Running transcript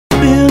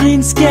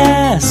Building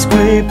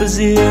skyscrapers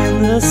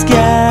in the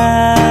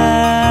sky.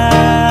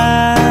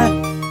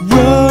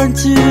 Run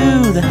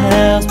to the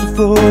house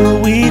before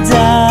we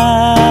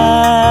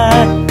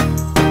die.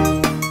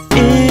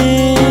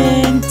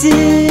 IndieCraft.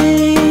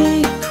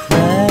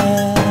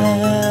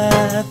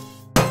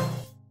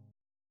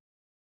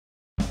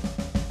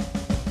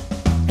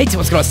 Hey,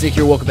 what's going on? Snake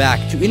here. Welcome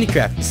back to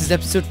IndieCraft. This is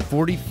episode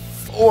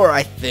 44,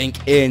 I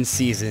think, in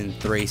season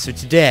 3. So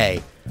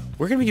today,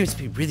 we're going to be doing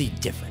something really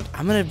different.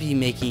 I'm going to be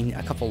making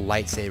a couple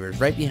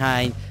lightsabers right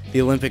behind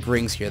the Olympic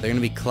rings here. They're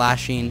going to be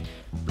clashing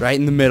right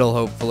in the middle,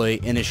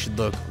 hopefully, and it should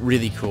look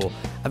really cool.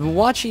 I've been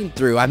watching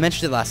through, I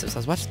mentioned it last episode, I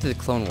was watching through the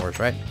Clone Wars,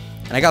 right?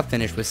 And I got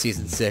finished with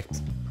season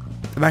 6.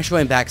 I'm actually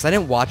going back because I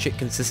didn't watch it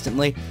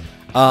consistently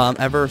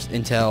ever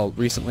until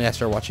recently I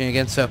started watching it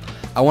again. So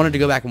I wanted to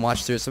go back and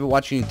watch through it. So I've been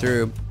watching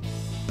through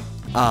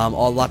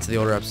lots of the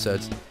older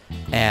episodes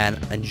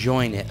and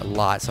enjoying it a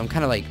lot. So I'm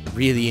kind of like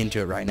really into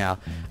it right now.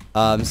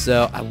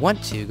 So I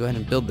want to go ahead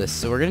and build this.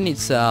 So we're going to need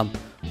some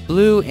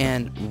blue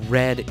and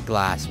red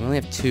glass. We only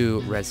have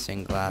 2 red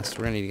stained glass.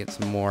 We're going to need to get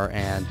some more.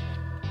 And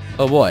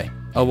oh boy,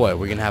 we're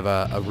going to have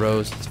a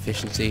rose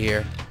deficiency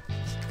here.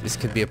 This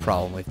could be a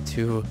problem with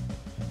too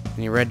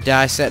many red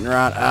dye setting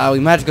around. We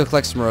might have to go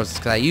collect some roses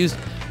because I used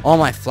all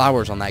my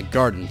flowers on that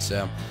garden.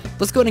 So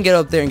let's go ahead and get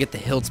up there and get the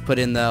hilts put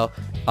in though.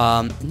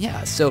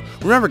 Yeah, so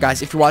remember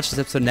guys, if you're watching this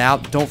episode now,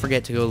 don't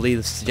forget to go leave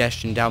a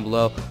suggestion down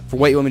below for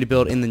what you want me to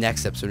build in the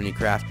next episode of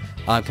IndieCraft,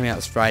 coming out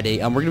this Friday.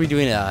 We're going to be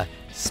doing a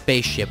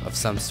spaceship of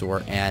some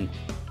sort, and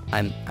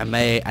I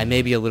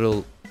may be a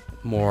little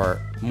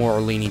more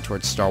leaning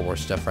towards Star Wars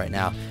stuff right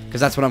now,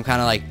 because that's what I'm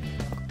kind of like,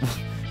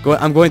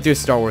 I'm going through a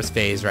Star Wars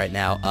phase right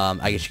now,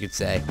 I guess you could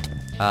say.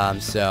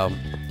 So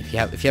if you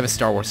have a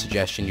Star Wars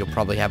suggestion, you'll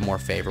probably have more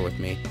favor with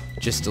me,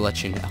 just to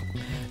let you know.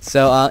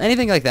 So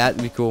anything like that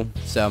would be cool.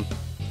 So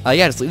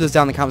yeah, just leave those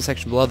down in the comment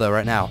section below though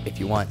right now if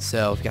you want.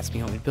 So if you got something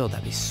you want me to build,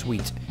 that'd be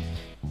sweet.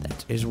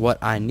 That is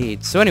what I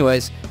need. So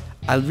anyways,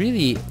 I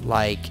really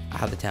like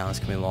how the town is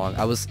coming along.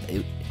 I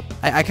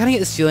kind of get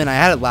this feeling, I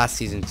had it last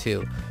season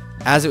too.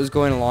 As it was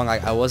going along,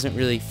 I wasn't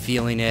really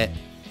feeling it.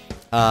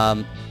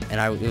 And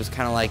it was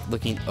kind of like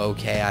looking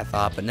okay, I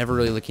thought, but never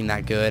really looking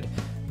that good.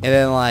 And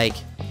then like,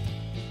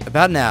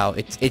 about now,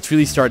 it's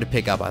really started to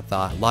pick up, I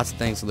thought. Lots of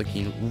things are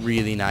looking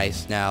really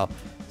nice now.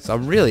 So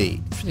it's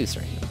really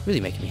starting to really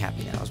making me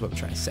happy now is what I'm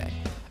trying to say.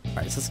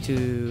 Alright, so let's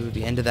do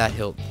the end of that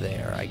hilt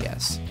there, I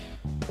guess.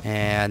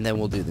 And then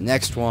we'll do the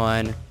next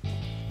one.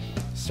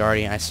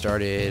 I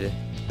started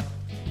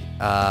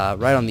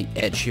right on the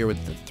edge here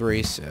with the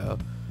 3, so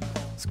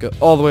let's go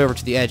all the way over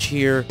to the edge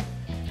here.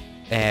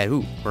 And,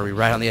 ooh, we're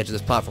right on the edge of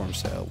this platform,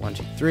 so 1,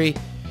 2, 3.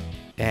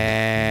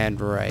 And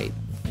right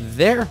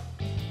there.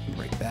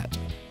 Break that.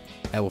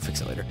 And we'll fix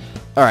it later.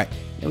 Alright,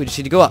 and we just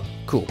need to go up.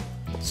 Cool.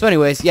 So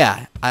anyways,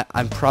 yeah,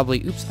 I'm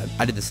probably, oops,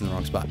 I did this in the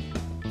wrong spot.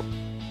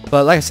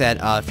 But like I said,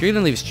 if you're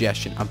gonna leave a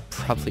suggestion, I'm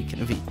probably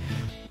gonna be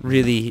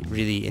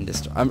really into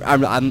Star.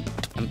 I'm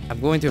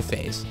going through a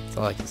phase. That's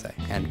all I can say,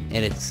 and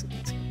it's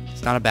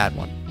not a bad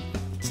one.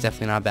 It's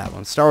definitely not a bad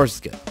one. Star Wars is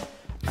good.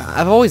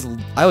 I always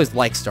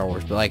liked Star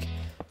Wars, but like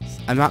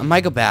I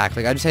might go back.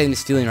 Like I just had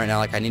this feeling right now,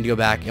 like I need to go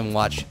back and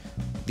watch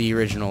the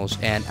originals,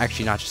 and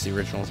actually not just the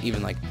originals,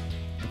 even like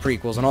the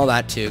prequels and all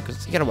that too,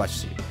 because you gotta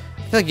watch.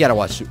 I feel like you gotta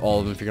watch through all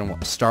of them if you're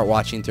gonna start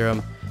watching through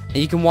them. And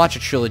you can watch a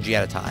trilogy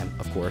at a time,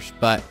 of course.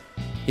 But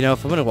you know,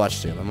 if I'm gonna watch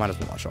through them, I might as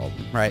well watch all of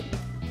them, right?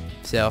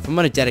 So if I'm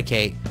gonna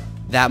dedicate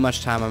that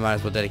much time, I might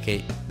as well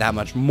dedicate that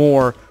much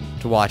more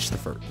to watch the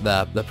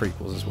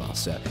prequels as well.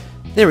 So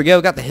there we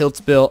go. Got the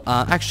hilts built.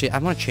 Actually, I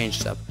want to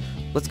change stuff.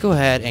 Let's go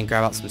ahead and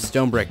grab out some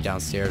stone brick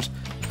downstairs.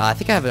 I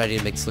think I have an idea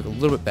to make this look a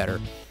little bit better.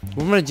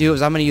 What I'm gonna do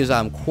is I'm gonna use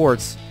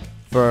quartz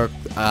for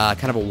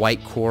kind of a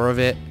white core of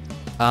it,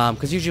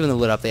 because usually when they're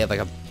lit up, they have like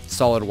a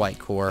solid white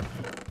core,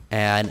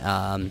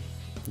 and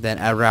then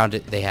around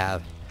it they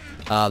have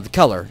the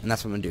color, and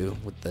that's what I'm gonna do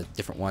with the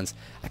different ones.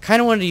 I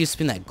kind of wanted to use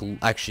something that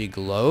actually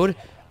glowed,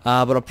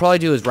 but I'll probably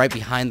do is right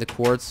behind the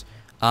quartz,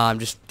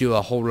 just do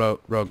a whole row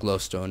of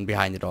glowstone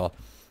behind it all.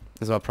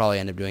 That's what I'll probably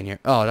end up doing here.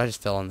 Oh, I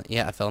just fell in.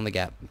 Yeah, I fell in the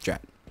gap.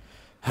 Trap.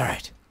 All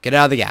right, get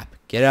out of the gap.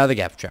 Get out of the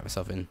gap. Trap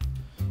myself in.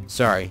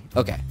 Sorry.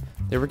 Okay,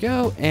 there we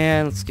go.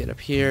 And let's get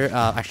up here.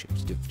 Actually,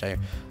 let's do it down here.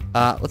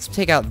 Let's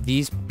take out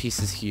these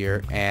pieces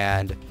here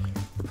and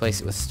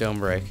replace it with stone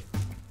brick,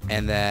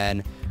 and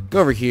then go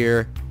over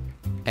here.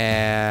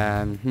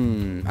 And I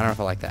don't know if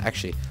I like that.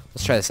 Actually,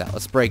 let's try this out.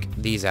 Let's break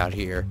these out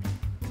here,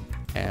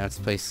 and let's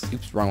place.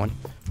 Oops, wrong one.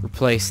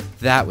 Replace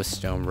that with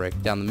stone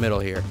brick down the middle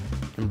here,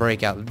 and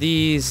break out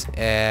these.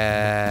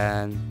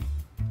 And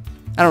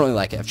I don't really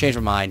like it. I've changed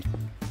my mind.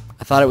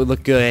 I thought it would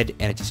look good,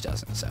 and it just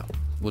doesn't. So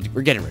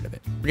we're getting rid of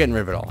it. We're getting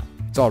rid of it all.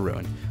 It's all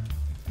ruined.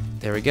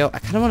 There we go. I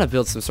kind of want to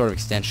build some sort of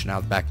extension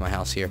out the back of my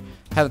house here.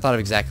 I haven't thought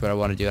of exactly what I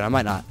want to do, and I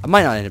might not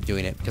end up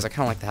doing it because I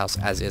kind of like the house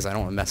as is. I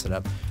don't want to mess it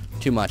up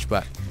too much,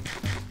 but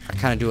I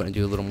kind of do want to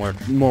do a little more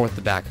with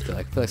the back. I feel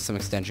like some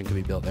extension could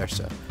be built there.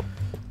 So, all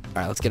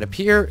right, let's get up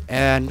here,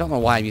 and don't know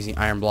why I'm using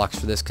iron blocks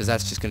for this because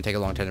that's just going to take a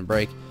long time to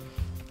break.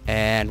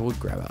 And we'll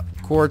grab out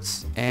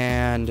quartz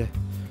and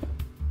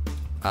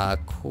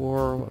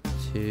core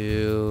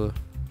to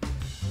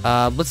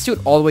let's do it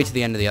all the way to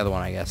the end of the other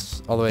one, I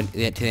guess. All the way to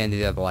the end of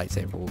the other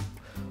lightsaber will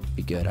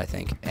be good, I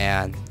think.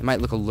 And it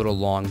might look a little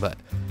long, but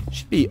it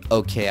should be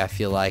okay, I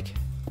feel like.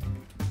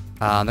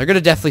 They're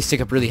gonna definitely stick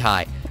up really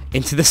high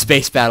into the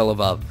space battle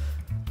above,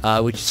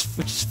 which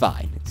is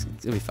fine.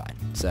 It'll be fine.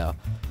 So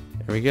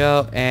there we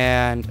go,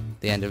 and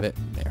the end of it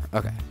there.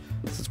 Okay,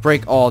 so let's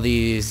break all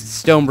these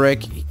stone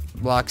brick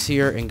blocks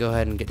here and go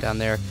ahead and get down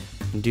there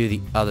and do the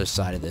other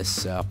side of this.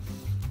 So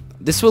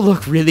this will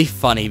look really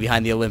funny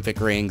behind the Olympic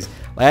rings.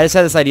 Like, I just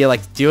had this idea,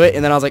 like, to do it,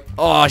 and then I was like,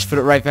 oh, I should put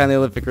it right behind the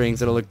Olympic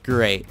rings. It'll look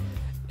great.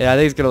 Yeah, I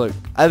think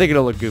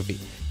it'll look goofy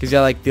because you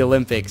got like the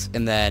Olympics,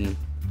 and then,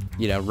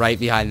 you know, right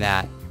behind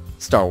that,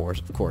 Star Wars,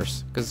 of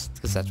course, because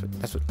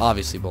that's what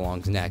obviously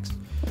belongs next.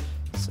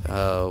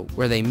 So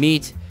where they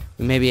meet,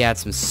 we maybe add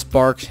some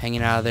sparks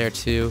hanging out of there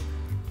too.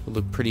 It'll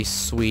look pretty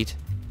sweet,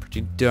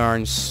 pretty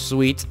darn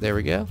sweet. There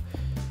we go.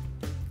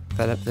 Put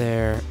that up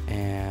there,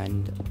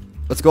 and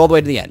let's go all the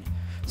way to the end.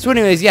 So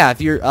anyways, yeah, if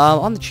you're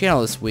on the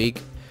channel this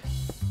week,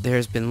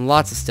 there's been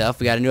lots of stuff.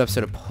 We got a new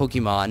episode of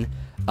Pokemon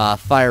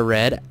Fire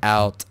Red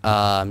out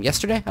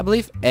yesterday, I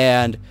believe,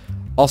 and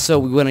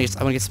also I want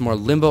to get some more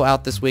Limbo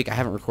out this week. I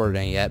haven't recorded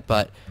any yet,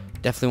 but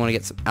definitely want to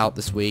get some out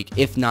this week.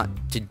 If not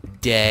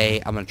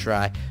today, I'm gonna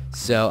try.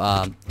 So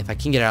if I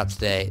can get it out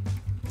today,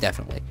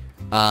 definitely.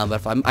 But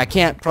if I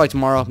can't, probably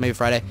tomorrow, maybe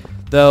Friday.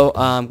 Though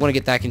I'm gonna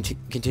get that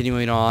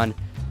continuing on,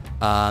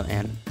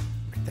 and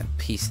that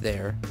piece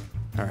there.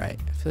 All right,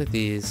 I feel like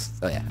these.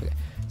 Oh yeah, okay.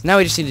 So now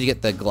we just need to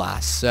get the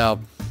glass. So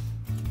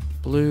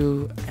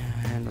blue,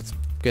 and let's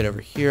get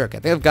over here. Okay,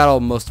 I think I've got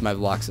most of my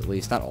blocks at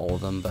least, not all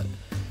of them, but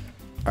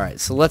all right.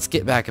 So let's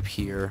get back up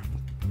here.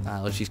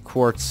 Let's use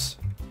quartz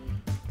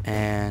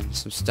and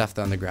some stuff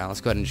on the ground.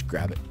 Let's go ahead and just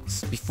grab it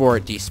before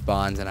it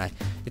despawns, and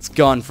it's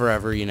gone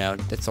forever. You know,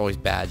 that's always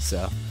bad.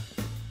 So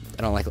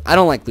I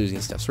don't like losing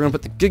stuff. So we're gonna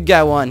put the good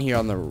guy one here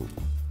on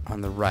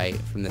the right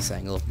from this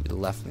angle, the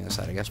left on the other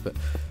side, I guess. But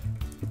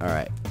all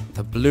right,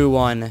 the blue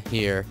one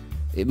here.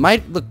 It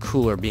might look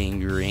cooler being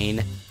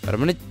green, but I'm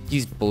gonna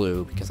use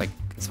blue because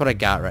that's what I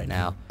got right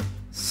now.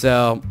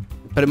 So,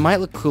 but it might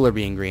look cooler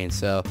being green.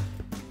 So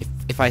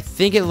if I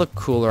think it looked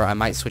cooler, I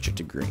might switch it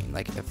to green.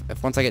 Like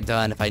if once I get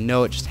done, if I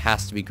know it just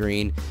has to be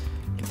green,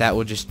 if that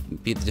will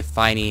just be the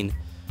defining.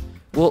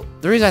 Well,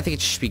 the reason I think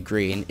it should be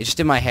green, it's just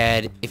in my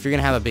head. If you're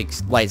gonna have a big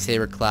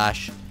lightsaber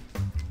clash,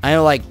 I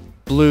know like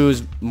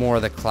blue's more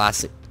of the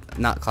classic,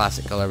 not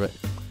classic color, but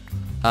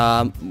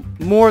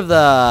more of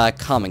the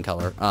common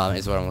color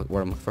is what I'm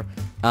looking for.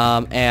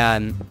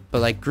 But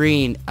like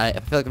green, I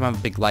feel like if I'm a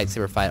big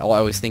lightsaber fight, I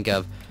always think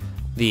of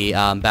the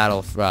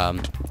battle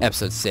from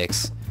episode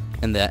 6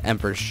 in the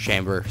Emperor's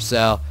Chamber.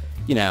 So,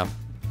 you know,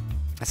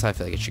 that's how I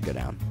feel like it should go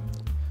down.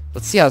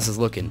 Let's see how this is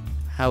looking.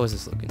 How is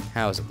this looking?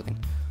 How is it looking?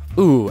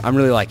 Ooh, I'm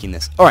really liking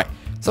this. Alright,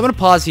 so I'm going to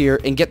pause here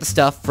and get the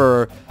stuff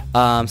for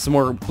some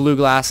more blue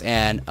glass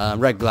and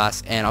red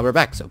glass, and I'll be right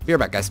back. So, be right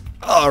back, guys.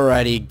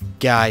 Alrighty,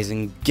 guys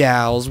and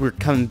gals, we're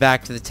coming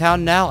back to the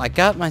town now. I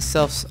got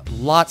myself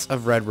lots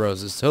of red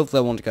roses, so hopefully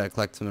I won't get to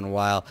collect them in a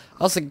while.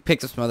 I also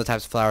picked up some other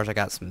types of flowers. I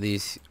got some of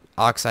these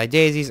oxeye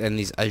daisies and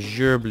these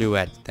azure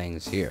bluette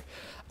things here.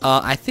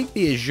 I think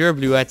the azure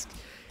bluettes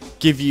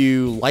give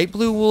you light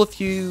blue wool if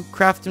you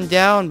craft them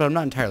down, but I'm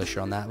not entirely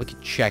sure on that. We can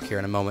check here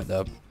in a moment,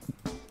 though.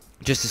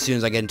 Just as soon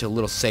as I get into a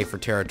little safer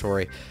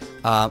territory.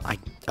 I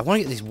want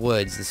to get these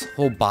woods, this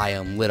whole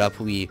biome lit up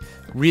will be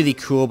really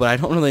cool, but I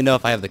don't really know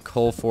if I have the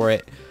coal for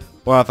it,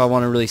 or if I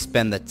want to really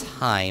spend the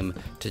time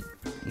to,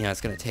 you know,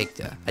 it's going to take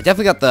to. I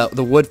definitely got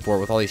the wood for it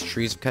with all these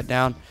trees cut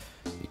down.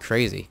 It'd be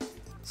crazy.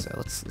 So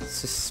let's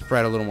just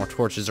spread a little more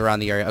torches around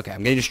the area. Okay,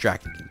 I'm getting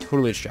distracted. Getting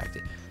totally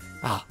distracted.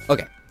 Ah,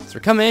 okay. So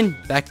we're coming in,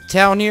 back to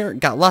town here.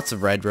 Got lots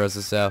of red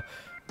roses, though.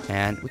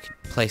 And we can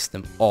place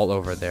them all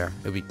over there.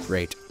 It would be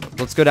great.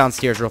 Let's go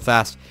downstairs real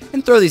fast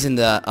and throw these in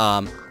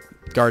the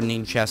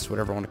gardening chest,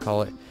 whatever I want to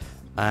call it.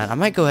 I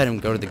might go ahead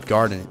and go to the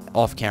garden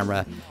off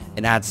camera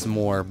and add some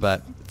more,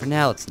 but for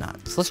now, let's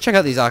not. So let's check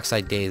out these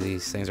oxide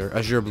daisies things, or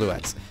azure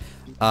bluettes.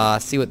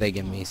 See what they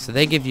give me. So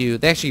they actually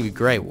give you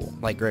gray wool,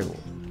 light gray wool.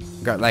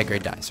 Light gray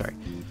dye, sorry.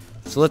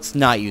 So let's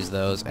not use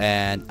those.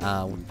 And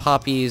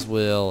poppies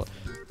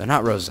they're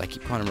not roses. I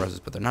keep calling them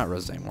roses, but they're not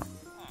roses anymore.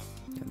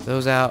 Get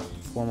those out.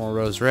 4 more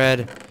rose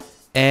red.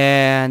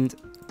 And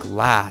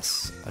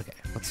glass. Okay,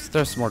 let's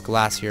throw some more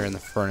glass here in the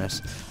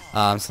furnace.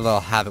 So that I'll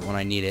have it when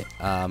I need it.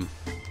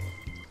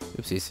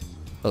 Oopsies.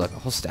 Oh, look, a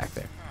whole stack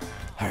there.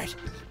 Alright.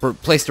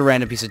 Placed a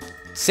random piece of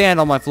sand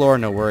on my floor.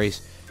 No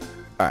worries.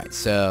 Alright,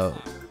 so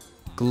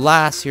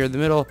glass here in the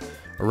middle.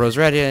 A rose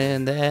red,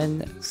 and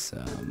then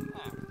some.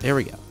 There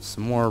we go.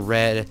 Some more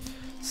red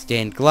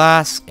stained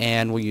glass.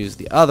 And we'll use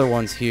the other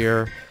ones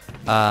here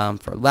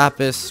for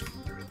lapis.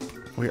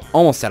 We're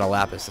almost out of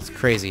lapis. It's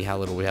crazy how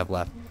little we have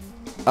left.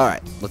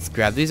 Alright, let's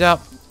grab these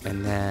out.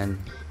 And then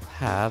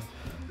have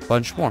a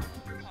bunch more.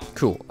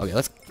 Cool. Okay,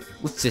 let's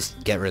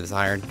just get rid of this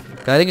iron.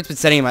 I think it's been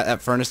sitting in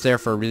that furnace there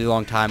for a really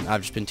long time.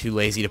 I've just been too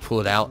lazy to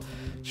pull it out,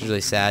 which is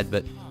really sad,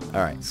 but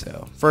Alright,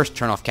 so first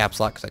turn off caps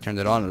lock because I turned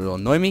it on. It'll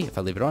annoy me if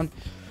I leave it on.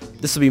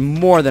 This will be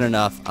more than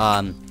enough.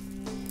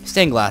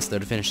 Stained glass though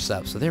to finish this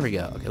up. So there we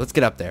go. Okay, let's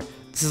get up there.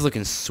 This is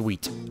looking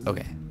sweet.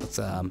 Okay, let's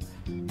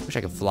wish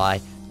I could fly.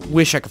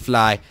 Wish I could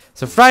fly.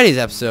 So Friday's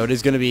episode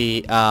is gonna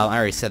be I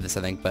already said this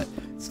I think, but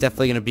it's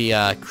definitely gonna be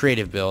a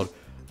creative build,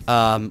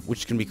 which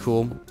is gonna be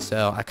cool.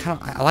 So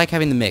I like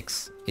having the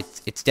mix.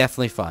 It's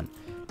definitely fun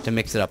to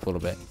mix it up a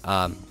little bit.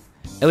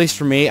 At least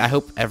for me. I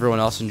hope everyone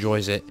else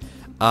enjoys it.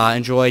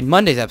 Enjoyed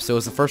Monday's episode. It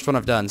was the first one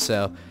I've done.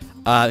 So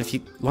if you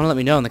want to let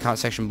me know in the comment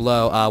section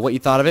below what you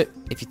thought of it.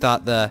 If you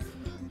thought the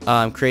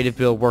creative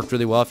build worked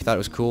really well. If you thought it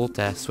was cool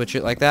to switch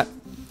it like that.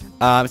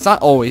 It's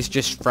not always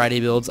just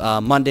Friday builds.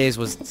 Mondays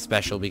was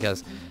special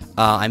because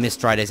I missed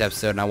Friday's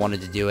episode and I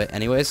wanted to do it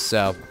anyways.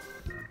 So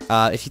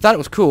if you thought it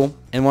was cool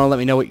and want to let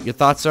me know what your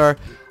thoughts are,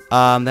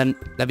 then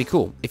that'd be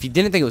cool. If you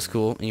didn't think it was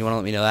cool and you want to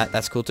let me know that,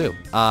 that's cool too.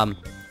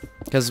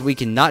 Because we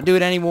can not do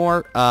it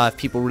anymore. If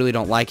people really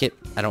don't like it,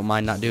 I don't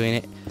mind not doing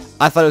it.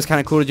 I thought it was kind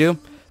of cool to do,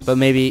 but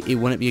maybe it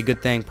wouldn't be a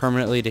good thing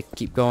permanently to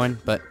keep going.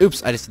 But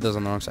oops, I just did those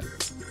on the wrong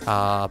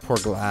side. Poor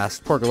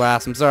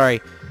glass, I'm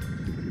sorry.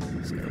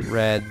 So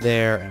red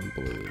there and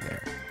blue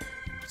there.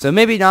 So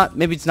maybe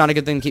it's not a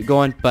good thing to keep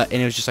going, but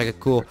and it was just like a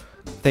cool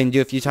thing to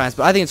do a few times.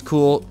 But I think it's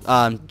cool,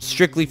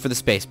 strictly for the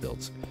space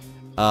builds.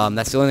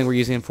 That's the only thing we're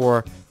using it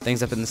for.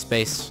 Things up in the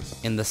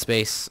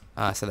space,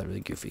 I said that really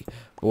goofy,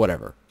 but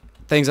whatever.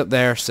 Things up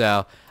there,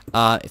 so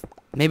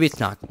maybe it's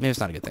not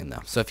a good thing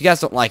though. So if you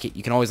guys don't like it,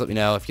 you can always let me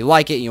know. If you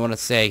like it and you want to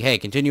say, hey,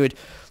 continue it,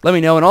 let me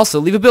know, and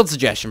also leave a build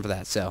suggestion for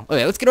that. So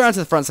okay, let's get around to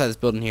the front side of this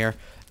building here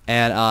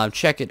and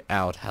check it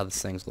out how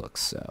this thing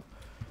looks. So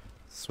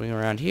swing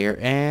around here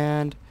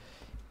and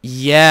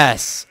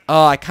yes.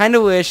 Oh, I kind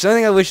of wish. The only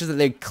thing I wish is that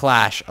they'd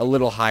clash a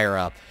little higher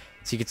up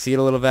so you could see it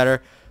a little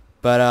better.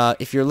 But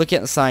if you're looking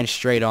at the sign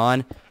straight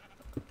on,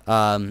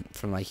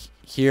 from like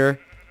here.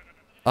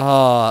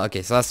 Oh,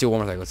 okay, so let's do one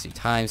more thing. Let's do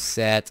time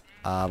set,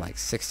 like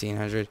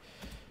 1600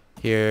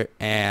 here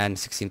and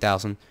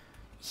 16,000.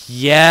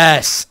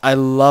 Yes, I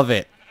love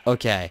it.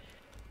 Okay,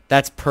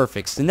 that's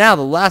perfect. So now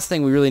the last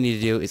thing we really need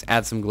to do is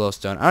add some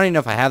glowstone. I don't even know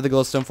if I have the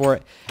glowstone for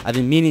it. I've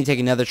been meaning to take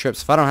another trip,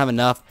 so if I don't have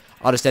enough,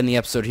 I'll just end the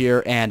episode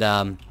here and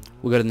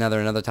we'll go to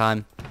another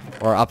time,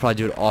 or I'll probably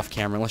do it off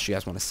camera unless you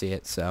guys want to see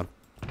it. So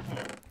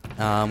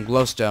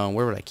glowstone,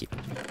 where would I keep it?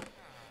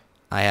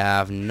 I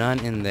have none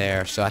in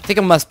there, so I think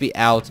it must be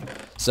out.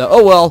 So,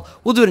 oh well,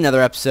 we'll do it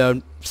another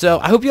episode. So,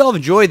 I hope you all have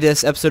enjoyed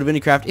this episode of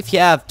IndieCraft. If you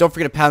have, don't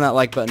forget to pound that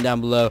like button down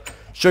below.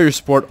 Show your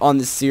support on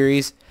this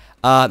series.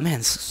 Man,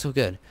 this is so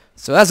good.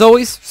 So, as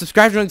always,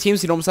 subscribe to the team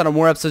so you don't miss out on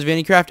more episodes of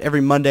IndieCraft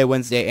every Monday,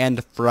 Wednesday,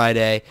 and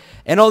Friday.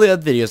 And all the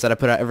other videos that I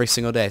put out every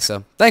single day.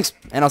 So, thanks,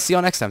 and I'll see you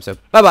all next time. So,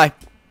 bye-bye.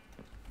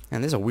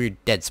 And there's a weird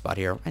dead spot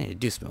here. I need to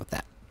do something with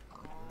that.